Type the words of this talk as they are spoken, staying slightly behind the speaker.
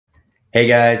Hey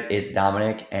guys, it's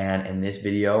Dominic, and in this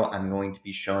video, I'm going to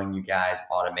be showing you guys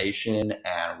automation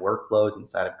and workflows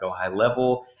inside of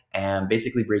GoHighLevel and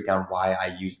basically break down why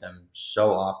I use them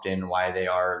so often, why they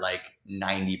are like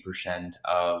 90%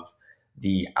 of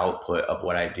the output of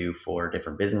what I do for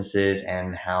different businesses,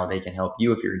 and how they can help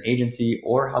you if you're an agency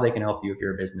or how they can help you if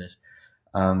you're a business.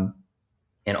 Um,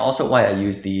 and also why I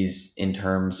use these in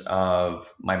terms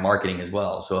of my marketing as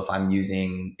well. So if I'm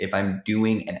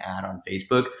doing an ad on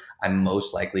Facebook, I'm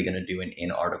most likely going to do an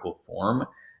in-article form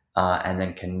and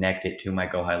then connect it to my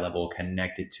GoHighLevel,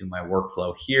 connect it to my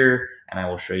workflow here, and I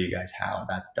will show you guys how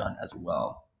that's done as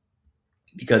well.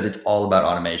 Because it's all about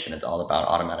automation. It's all about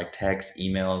automatic text,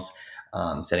 emails,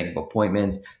 setting up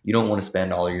appointments. You don't want to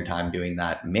spend all of your time doing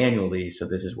that manually. So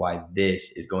this is why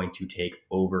this is going to take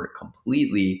over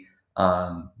completely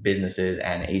businesses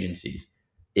and agencies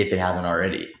if it hasn't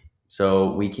already.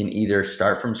 So we can either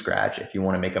start from scratch if you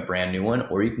want to make a brand new one,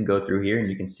 or you can go through here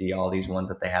and you can see all these ones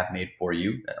that they have made for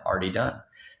you that are already done.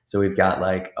 So we've got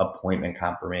like appointment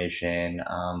confirmation,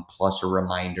 plus a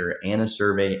reminder and a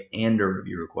survey and a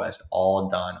review request, all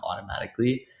done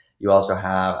automatically. You also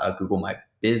have a Google My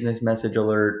Business message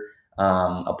alert,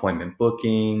 appointment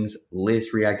bookings,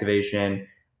 list reactivation,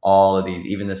 all of these,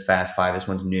 even this Fast 5, this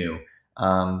one's new.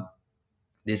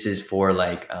 This is for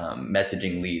like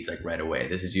messaging leads like right away.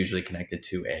 This is usually connected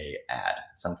to a ad,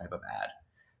 some type of ad.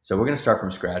 So we're going to start from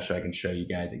scratch so I can show you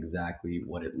guys exactly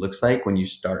what it looks like when you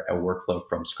start a workflow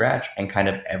from scratch and kind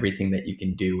of everything that you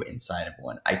can do inside of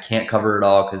one. I can't cover it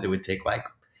all because it would take like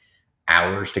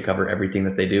hours to cover everything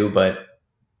that they do, but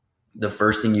the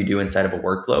first thing you do inside of a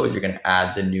workflow is you're going to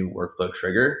add the new workflow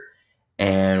trigger.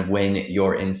 And when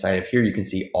you're inside of here, you can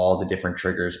see all the different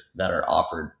triggers that are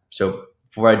offered. So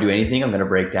before I do anything, I'm going to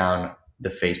break down the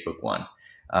Facebook one.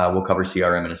 We'll cover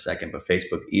CRM in a second, but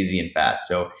Facebook's easy and fast.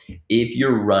 So if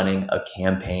you're running a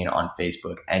campaign on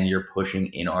Facebook and you're pushing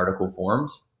in-article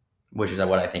forms, which is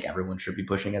what I think everyone should be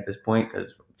pushing at this point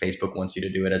because Facebook wants you to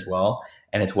do it as well.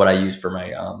 And it's what I use for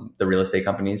my the real estate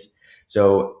companies.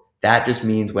 So that just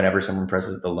means whenever someone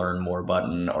presses the learn more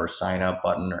button or sign up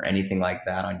button or anything like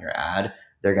that on your ad,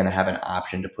 they're going to have an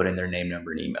option to put in their name,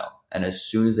 number, and email. And as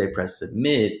soon as they press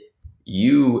submit,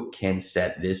 you can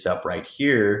set this up right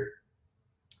here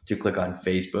to click on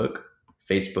Facebook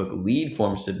lead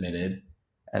form submitted,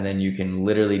 and then you can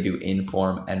literally do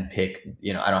inform and pick,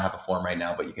 I don't have a form right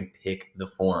now, but you can pick the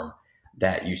form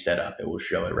that you set up. It will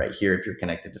show it right here if you're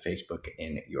connected to Facebook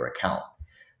in your account.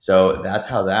 So that's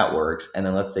how that works. And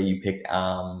then let's say you picked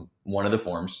one of the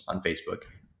forms on Facebook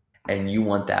and you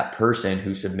want that person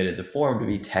who submitted the form to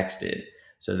be texted.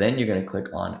 So then you're going to click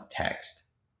on text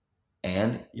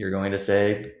and you're going to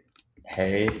say,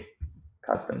 hey,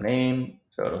 custom name.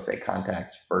 So it'll say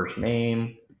contact's first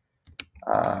name.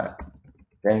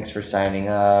 Thanks for signing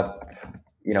up,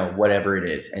 whatever it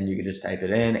is. And you can just type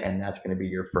it in and that's going to be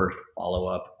your first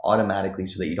follow-up automatically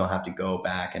so that you don't have to go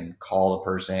back and call the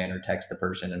person or text the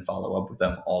person and follow up with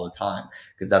them all the time,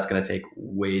 because that's going to take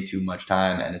way too much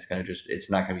time and it's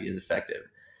not going to be as effective.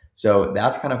 So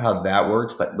that's kind of how that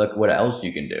works. But look what else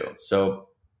you can do. So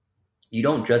you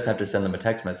don't just have to send them a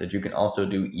text message. You can also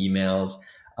do emails,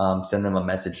 send them a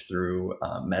message through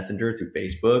Messenger, through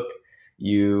Facebook.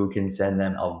 You can send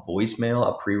them a voicemail,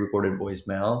 a pre-recorded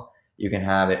voicemail. You can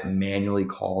have it manually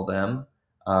call them,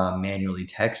 manually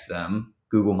text them,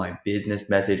 Google My Business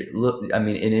message. Look, and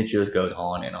it just goes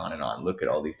on and on and on. Look at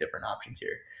all these different options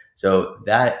here. So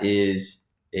that is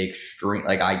extreme.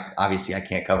 Like obviously I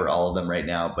can't cover all of them right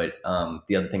now, but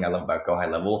the other thing I love about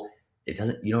GoHighLevel,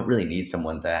 you don't really need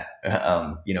someone to,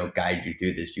 guide you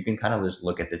through this. You can kind of just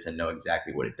look at this and know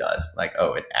exactly what it does. Like,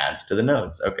 oh, it adds to the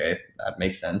notes. Okay, that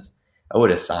makes sense. Oh,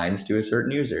 it assigns to a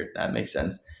certain user. That makes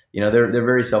sense. They're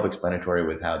very self-explanatory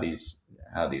with how these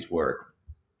work.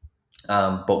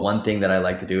 But one thing that I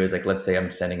like to do is, like, let's say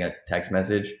I'm sending a text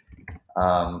message,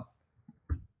 and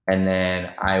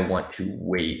then I want to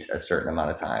wait a certain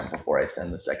amount of time before I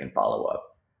send the second follow-up.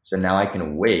 So now I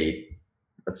can wait,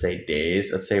 let's say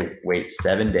days, wait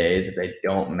 7 days. If they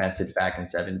don't message back in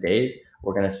 7 days,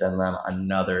 we're going to send them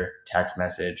another text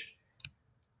message.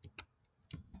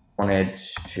 Wanted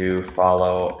to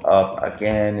follow up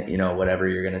again, whatever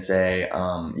you're going to say.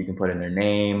 You can put in their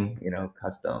name,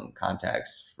 custom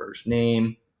contacts first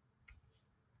name.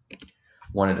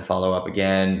 Wanted to follow up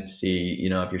again, see,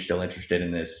 if you're still interested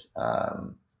in this,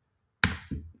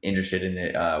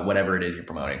 whatever it is you're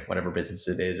promoting, whatever business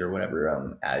it is or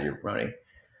whatever ad you're promoting.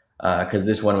 Because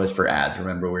this one was for ads.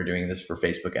 Remember, we're doing this for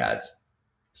Facebook ads.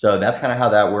 So that's kind of how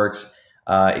that works.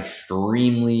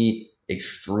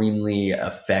 Extremely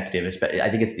effective. I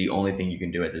think it's the only thing you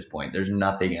can do at this point. There's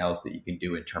nothing else that you can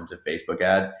do in terms of Facebook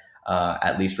ads.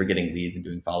 at least for getting leads and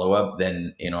doing follow-up,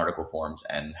 than in article forms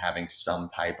and having some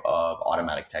type of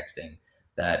automatic texting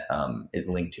that is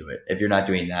linked to it. If you're not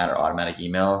doing that or automatic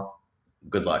email,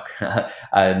 good luck.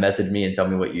 Message me and tell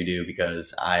me what you do,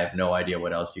 because I have no idea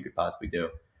what else you could possibly do.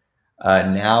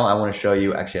 Now I want to show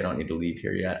you, actually I don't need to leave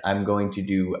here yet. I'm going to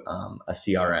do a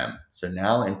CRM. So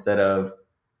now instead of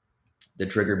the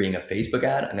trigger being a Facebook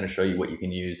ad, I'm going to show you what you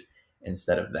can use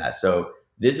instead of that. So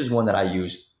this is one that I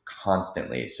use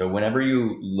constantly. So whenever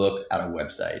you look at a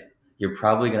website, you're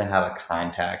probably going to have a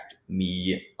contact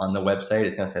me on the website.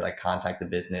 It's going to say like contact the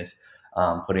business,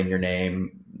 put in your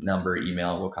name, number,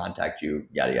 email, we'll contact you,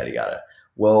 yada, yada, yada.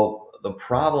 Well, the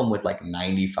problem with like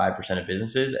 95% of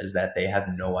businesses is that they have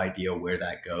no idea where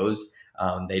that goes.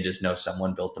 They just know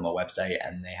someone built them a website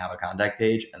and they have a contact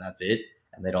page and that's it.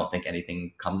 And they don't think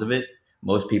anything comes of it.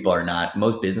 Most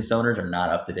business owners are not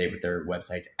up to date with their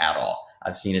websites at all.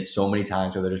 I've seen it so many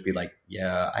times where they'll just be like,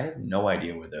 yeah, I have no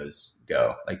idea where those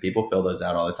go. Like people fill those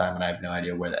out all the time and I have no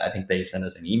idea where, I think they send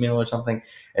us an email or something.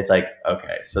 It's like,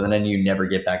 okay, so then you never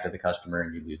get back to the customer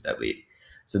and you lose that lead.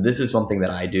 So this is something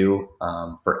that I do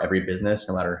for every business,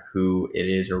 no matter who it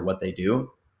is or what they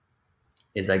do,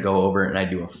 is I go over and I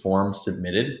do a form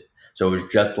submitted. So it was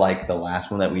just like the last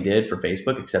one that we did for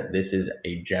Facebook, except this is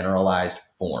a generalized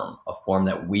form, a form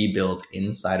that we built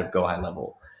inside of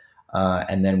GoHighLevel.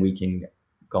 And then we can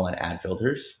go on ad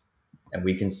filters and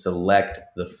we can select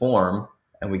the form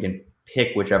and we can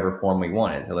pick whichever form we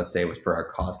wanted. So let's say it was for our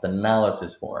cost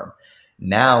analysis form.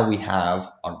 Now we have,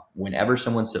 whenever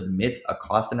someone submits a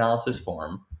cost analysis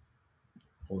form,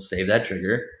 we'll save that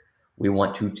trigger. We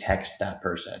want to text that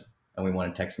person. And we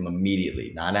want to text them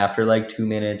immediately, not after like 2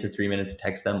 minutes or 3 minutes.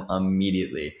 Text them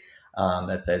immediately.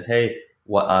 That says, hey,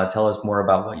 tell us more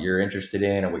about what you're interested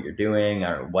in or what you're doing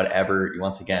or whatever.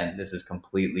 Once again, this is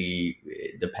completely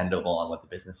dependable on what the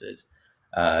business is.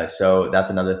 So that's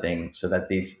another thing, so that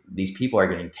these people are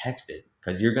getting texted,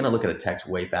 because you're going to look at a text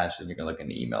way faster than you're going to look at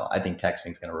an email. I think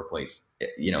texting is going to replace,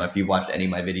 if you've watched any of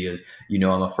my videos,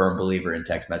 I'm a firm believer in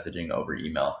text messaging over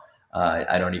email.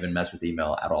 I don't even mess with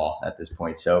email at all at this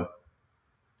point. So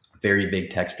very big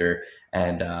texter,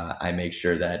 and I make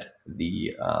sure that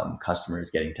the customer is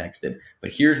getting texted.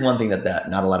 But here's one thing that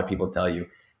not a lot of people tell you.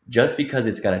 Just because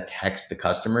it's going to text the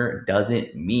customer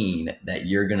doesn't mean that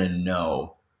you're going to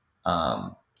know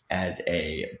as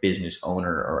a business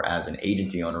owner or as an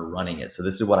agency owner running it. So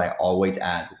this is what I always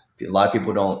add. A lot of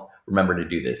people don't remember to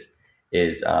do this,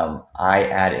 is I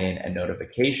add in a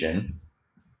notification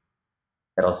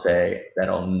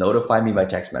that'll notify me by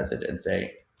text message and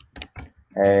say,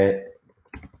 hey,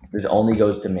 this only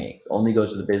goes to me, only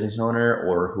goes to the business owner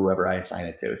or whoever I assign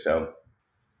it to. So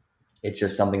it's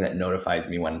just something that notifies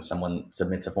me when someone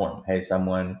submits a form. Hey,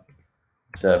 someone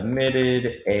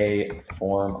submitted a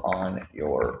form on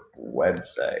your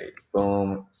website.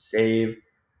 Boom, save.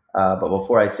 But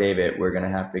before I save it, we're going to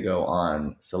have to go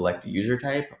on select user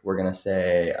type. We're going to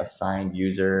say assigned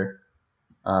user.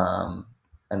 And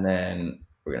then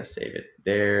we're going to save it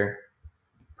there.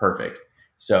 Perfect.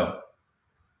 So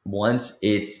once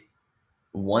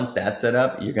that's set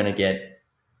up, you're going to get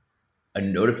a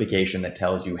notification that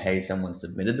tells you, hey, someone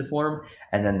submitted the form,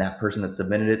 and then that person that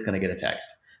submitted it's going to get a text.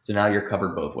 So now you're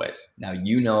covered both ways. Now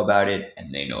you know about it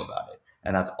and they know about it,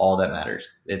 and that's all that matters.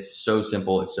 It's so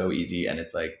simple, it's so easy, and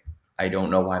it's like, I don't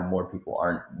know why more people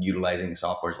aren't utilizing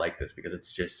softwares like this, because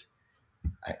it's just,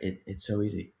 it's so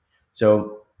easy.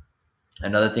 So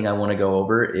another thing I want to go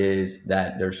over is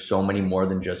that there's so many more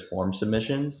than just form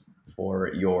submissions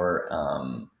for your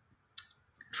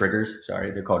triggers.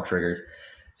 Sorry, they're called triggers.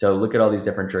 So look at all these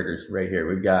different triggers right here.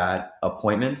 We've got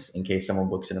appointments, in case someone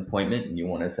books an appointment and you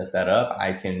want to set that up.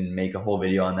 I can make a whole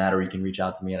video on that, or you can reach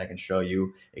out to me and I can show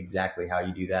you exactly how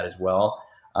you do that as well.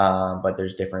 But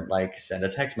there's different, like send a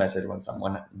text message when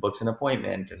someone books an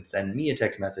appointment, and send me a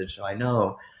text message so I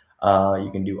know. You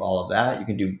can do all of that. You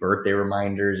can do birthday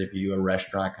reminders if you do a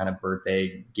restaurant kind of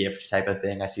birthday gift type of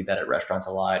thing. I see that at restaurants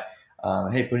a lot.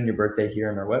 Hey, put in your birthday here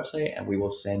on our website and we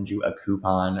will send you a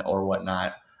coupon or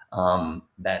whatnot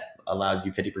that allows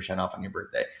you 50% off on your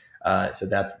birthday. So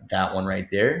that's that one right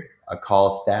there. A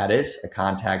call status, a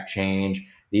contact change.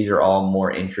 These are all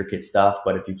more intricate stuff,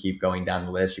 but if you keep going down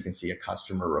the list, you can see a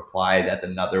customer reply. That's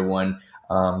another one.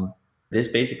 This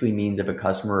basically means if a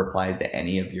customer replies to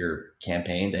any of your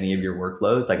campaigns, any of your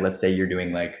workflows, like let's say you're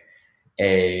doing like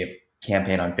a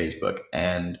campaign on Facebook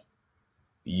and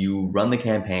you run the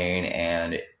campaign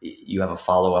and you have a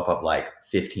follow-up of like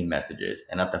 15 messages,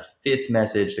 and at the 5th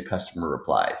message, the customer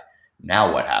replies.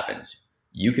 Now what happens?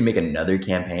 You can make another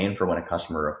campaign for when a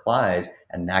customer replies,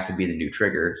 and that could be the new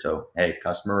trigger. So, hey,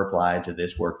 customer replied to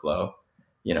this workflow.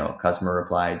 customer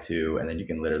replied to, and then you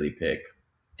can literally pick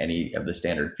any of the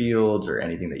standard fields or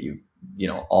anything that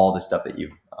all the stuff that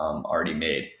you've already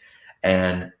made.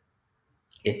 And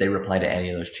if they reply to any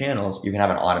of those channels, you can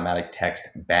have an automatic text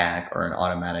back or an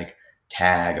automatic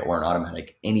tag or an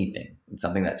automatic anything,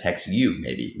 something that texts you,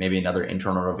 maybe another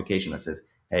internal notification that says,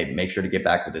 hey, make sure to get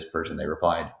back to this person, they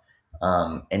replied,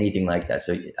 anything like that.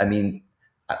 So, I mean,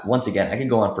 once again, I could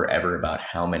go on forever about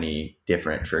how many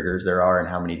different triggers there are and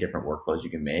how many different workflows you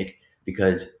can make,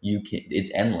 because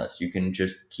it's endless. You can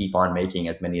just keep on making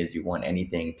as many as you want,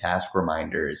 anything, task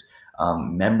reminders,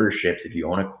 memberships. If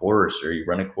you own a course or you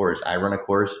run a course, I run a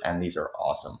course and these are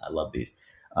awesome. I love these.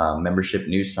 Membership,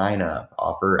 new sign up,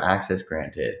 offer access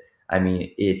granted. I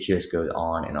mean, it just goes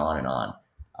on and on and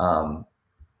on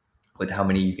with how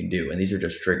many you can do. And these are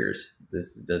just triggers.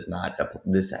 This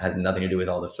has nothing to do with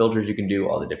all the filters you can do,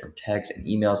 all the different texts and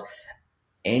emails,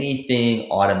 anything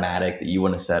automatic that you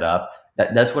want to set up.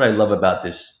 That's what I love about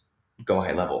this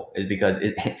GoHighLevel, is because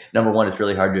number one, it's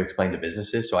really hard to explain to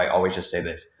businesses. So I always just say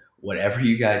this: whatever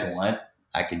you guys want,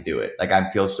 I can do it. Like,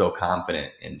 I feel so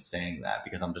confident in saying that,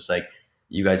 because I'm just like,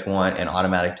 you guys want an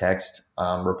automatic text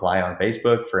reply on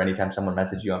Facebook for anytime someone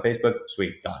messages you on Facebook?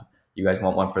 Sweet, done. You guys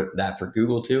want one for that for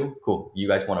Google too? Cool. You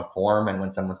guys want a form, and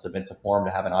when someone submits a form,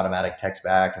 to have an automatic text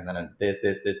back, and then this,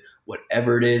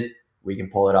 whatever it is, we can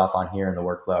pull it off on here in the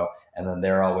workflow. And then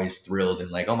they're always thrilled and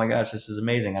like, oh my gosh, this is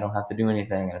amazing. I don't have to do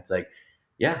anything. And it's like,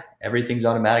 yeah, everything's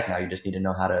automatic now. You just need to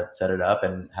know how to set it up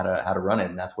and how to run it.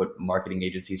 And that's what marketing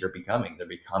agencies are becoming. They're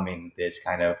becoming this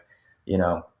kind of,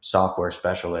 software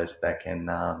specialist that can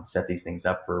set these things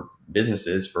up for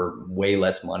businesses for way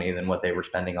less money than what they were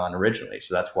spending on originally.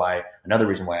 So that's why, another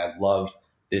reason why I love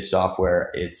this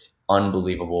software. It's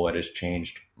unbelievable. It has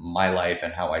changed my life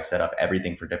and how I set up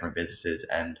everything for different businesses,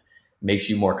 and makes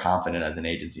you more confident as an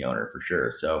agency owner for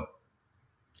sure. So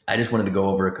I just wanted to go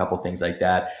over a couple things like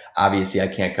that. Obviously, I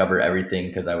can't cover everything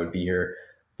because I would be here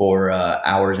for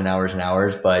hours and hours and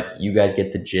hours, but you guys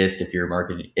get the gist. If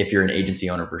you're an agency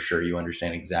owner, for sure, you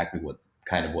understand exactly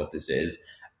what this is,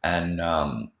 and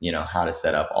how to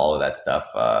set up all of that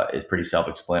stuff is pretty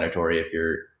self-explanatory if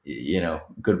you're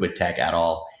good with tech at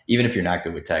all. Even if you're not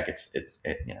good with tech,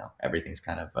 everything's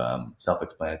kind of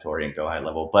self-explanatory and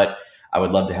GoHighLevel. But I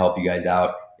would love to help you guys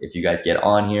out if you guys get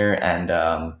on here,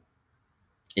 and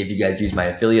if you guys use my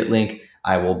affiliate link,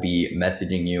 I will be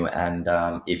messaging you. And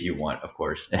if you want, of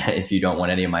course, if you don't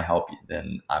want any of my help,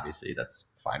 then obviously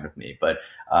that's fine with me. But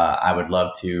I would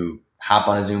love to hop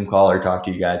on a Zoom call or talk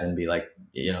to you guys and be like,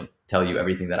 tell you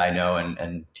everything that I know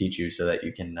and teach you so that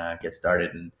you can get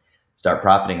started and start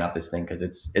profiting off this thing, because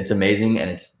it's amazing and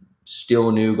it's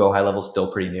still new. GoHighLevel is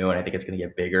still pretty new, and I think it's going to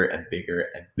get bigger and bigger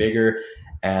and bigger.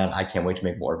 And I can't wait to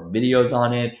make more videos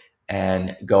on it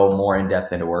and go more in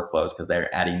depth into workflows, because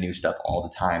they're adding new stuff all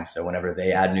the time. So whenever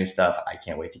they add new stuff, I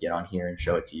can't wait to get on here and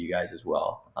show it to you guys as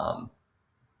well.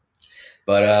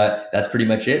 But that's pretty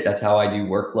much it. That's how I do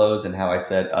workflows and how I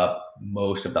set up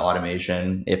most of the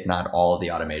automation, if not all of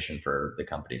the automation, for the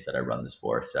companies that I run this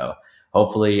for. So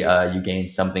hopefully you gained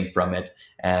something from it.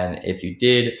 And if you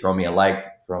did, throw me a like,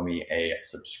 throw me a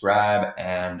subscribe,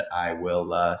 and I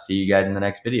will see you guys in the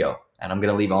next video. And I'm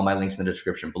going to leave all my links in the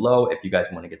description below if you guys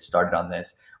want to get started on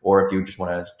this, or if you just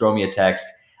want to throw me a text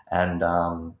and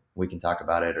we can talk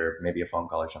about it, or maybe a phone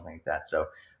call or something like that. So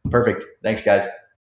perfect. Thanks, guys.